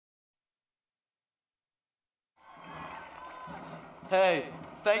Hey,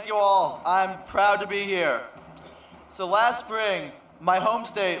 thank you all. I'm proud to be here. So last spring, my home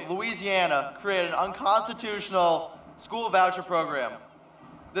state, Louisiana, created an unconstitutional school voucher program.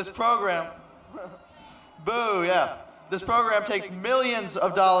 This program, boo, yeah. This program takes millions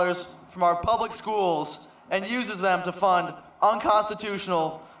of dollars from our public schools and uses them to fund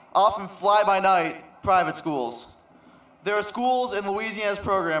unconstitutional, often fly-by-night private schools. There are schools in Louisiana's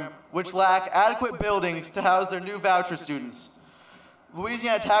program which lack adequate buildings to house their new voucher students.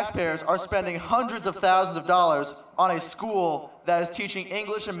 Louisiana taxpayers are spending hundreds of thousands of dollars on a school that is teaching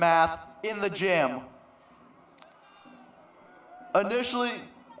English and math in the gym. Initially,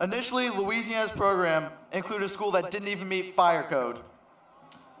 Louisiana's program included a school that didn't even meet fire code.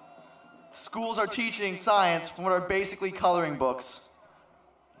 Schools are teaching science from what are basically coloring books.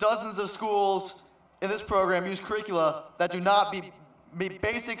 Dozens of schools in this program use curricula that do not meet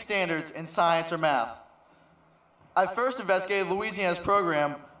basic standards in science or math. I first investigated Louisiana's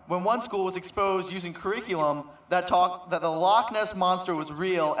program when one school was exposed using curriculum that taught that the Loch Ness Monster was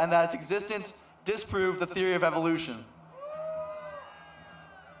real and that its existence disproved the theory of evolution.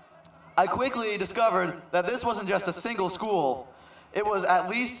 I quickly discovered that this wasn't just a single school. It was at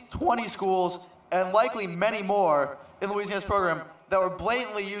least 20 schools, and likely many more, in Louisiana's program that were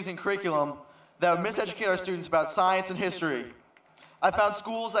blatantly using curriculum that would miseducate our students about science and history. I found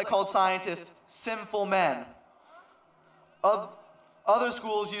schools that called scientists sinful men. Other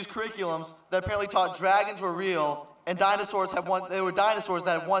schools used curriculums that apparently taught dragons were real and dinosaurs that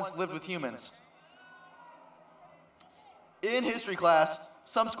had once lived with humans. In history class,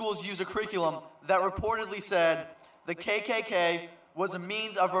 some schools used a curriculum that reportedly said the KKK was a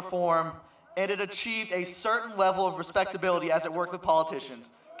means of reform and it achieved a certain level of respectability as it worked with politicians.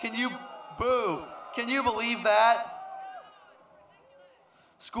 Can you believe that?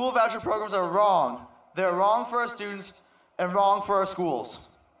 School voucher programs are wrong. They're wrong for our students and wrong for our schools.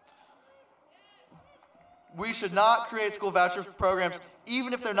 We should not create school voucher programs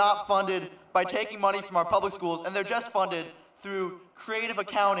even if they're not funded by taking money from our public schools and they're just funded through creative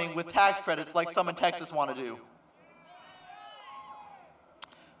accounting with tax credits like some in Texas want to do.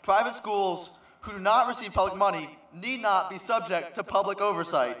 Private schools who do not receive public money need not be subject to public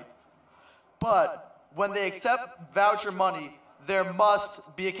oversight. But when they accept voucher money, there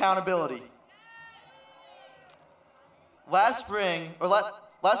must be accountability. Last fall,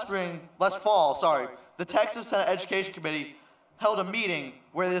 the Texas Senate Education Committee held a meeting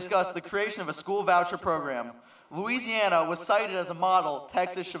where they discussed the creation of a school voucher program. Louisiana was cited as a model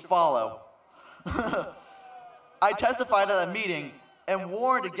Texas should follow. I testified at that meeting and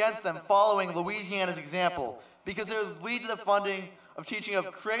warned against them following Louisiana's example because it would lead to the funding of teaching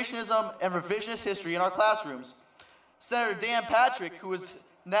of creationism and revisionist history in our classrooms. Senator Dan Patrick, who is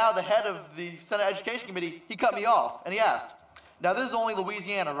now the head of the Senate Education Committee, he cut me off and he asked, "Now this is only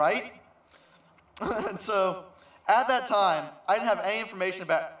Louisiana, right?" And so at that time, I didn't have any information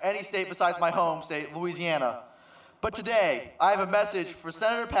about any state besides my home state, Louisiana. But today, I have a message for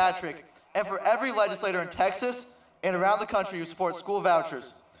Senator Patrick and for every legislator in Texas and around the country who support school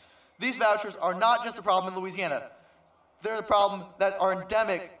vouchers. These vouchers are not just a problem in Louisiana. They're a problem that are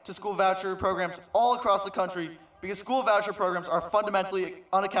endemic to school voucher programs all across the country because school voucher programs are fundamentally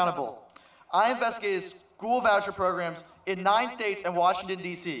unaccountable. I investigated school voucher programs in 9 states and Washington,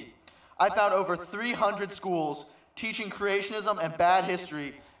 D.C. I found over 300 schools teaching creationism and bad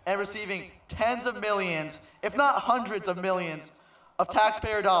history and receiving tens of millions, if not hundreds of millions, of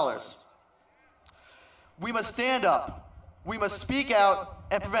taxpayer dollars. We must stand up, we must speak out,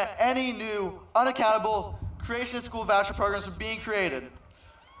 and prevent any new, unaccountable, creationist school voucher programs from being created.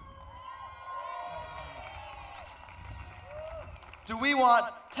 Do we want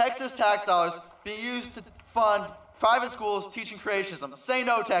Texas tax dollars being used to fund private schools teaching creationism? Say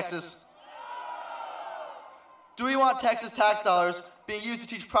no, Texas. Do we want Texas tax dollars being used to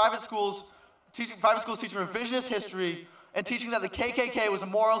teach private schools teaching revisionist history and teaching that the KKK was a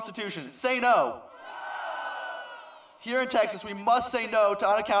moral institution? Say no. Here in Texas, we must say no to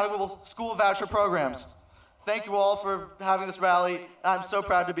unaccountable school voucher programs. Thank you all for having this rally, and I'm so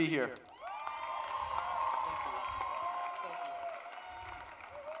proud to be here.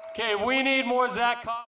 Okay, we need more Zack Kopplin.